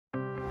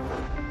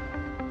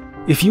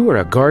If you are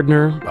a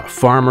gardener, a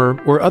farmer,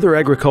 or other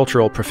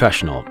agricultural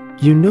professional,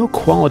 you know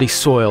quality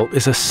soil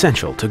is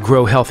essential to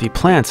grow healthy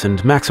plants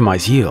and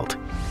maximize yield.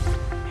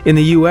 In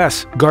the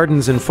US,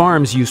 gardens and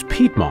farms use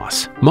peat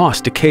moss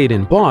decayed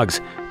in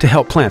bogs, to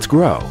help plants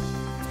grow.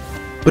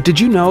 But did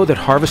you know that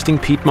harvesting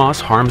peat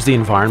moss harms the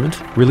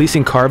environment,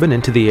 releasing carbon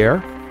into the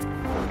air?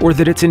 Or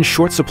that it's in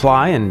short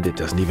supply and it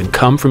doesn't even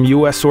come from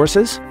US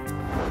sources?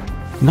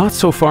 Not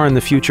so far in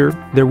the future,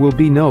 there will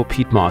be no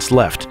peat moss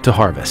left to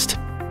harvest.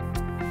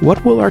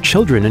 What will our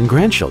children and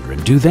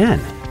grandchildren do then?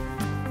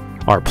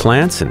 Our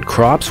plants and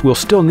crops will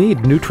still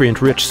need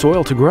nutrient-rich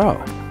soil to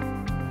grow.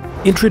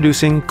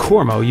 Introducing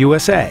Cormo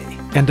USA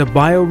and a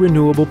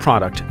bio-renewable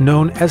product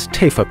known as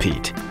TEFA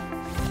peat.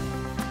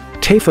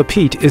 TEFA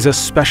peat is a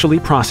specially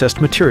processed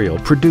material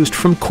produced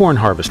from corn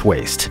harvest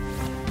waste.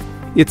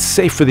 It's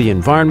safe for the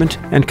environment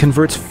and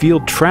converts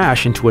field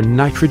trash into a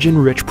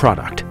nitrogen-rich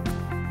product.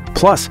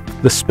 Plus,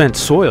 the spent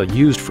soil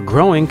used for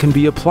growing can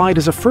be applied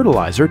as a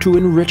fertilizer to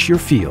enrich your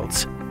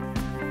fields.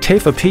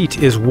 TEFA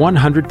peat is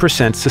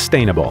 100%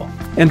 sustainable,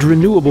 and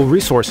renewable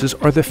resources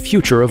are the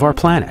future of our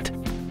planet.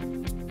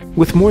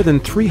 With more than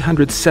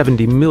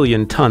 370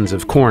 million tons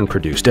of corn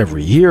produced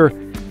every year,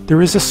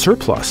 there is a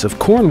surplus of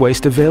corn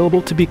waste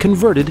available to be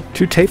converted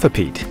to TEFA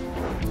peat.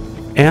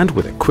 And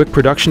with a quick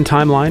production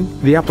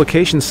timeline, the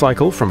application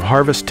cycle from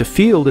harvest to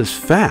field is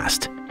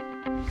fast.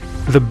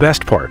 The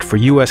best part for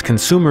US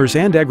consumers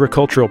and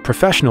agricultural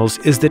professionals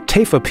is that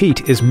TEFA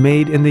peat is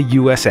made in the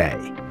USA.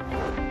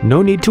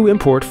 No need to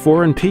import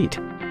foreign peat,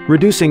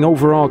 reducing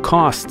overall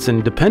costs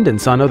and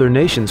dependence on other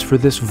nations for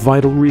this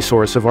vital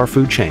resource of our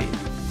food chain.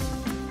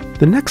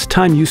 The next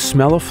time you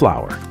smell a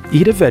flower,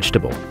 eat a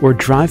vegetable, or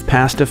drive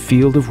past a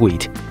field of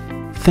wheat,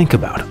 think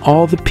about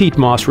all the peat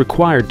moss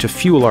required to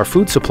fuel our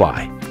food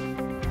supply.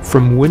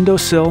 From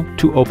windowsill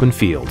to open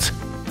fields,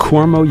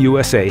 Cormo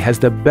USA has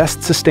the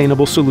best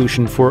sustainable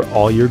solution for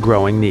all your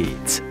growing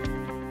needs.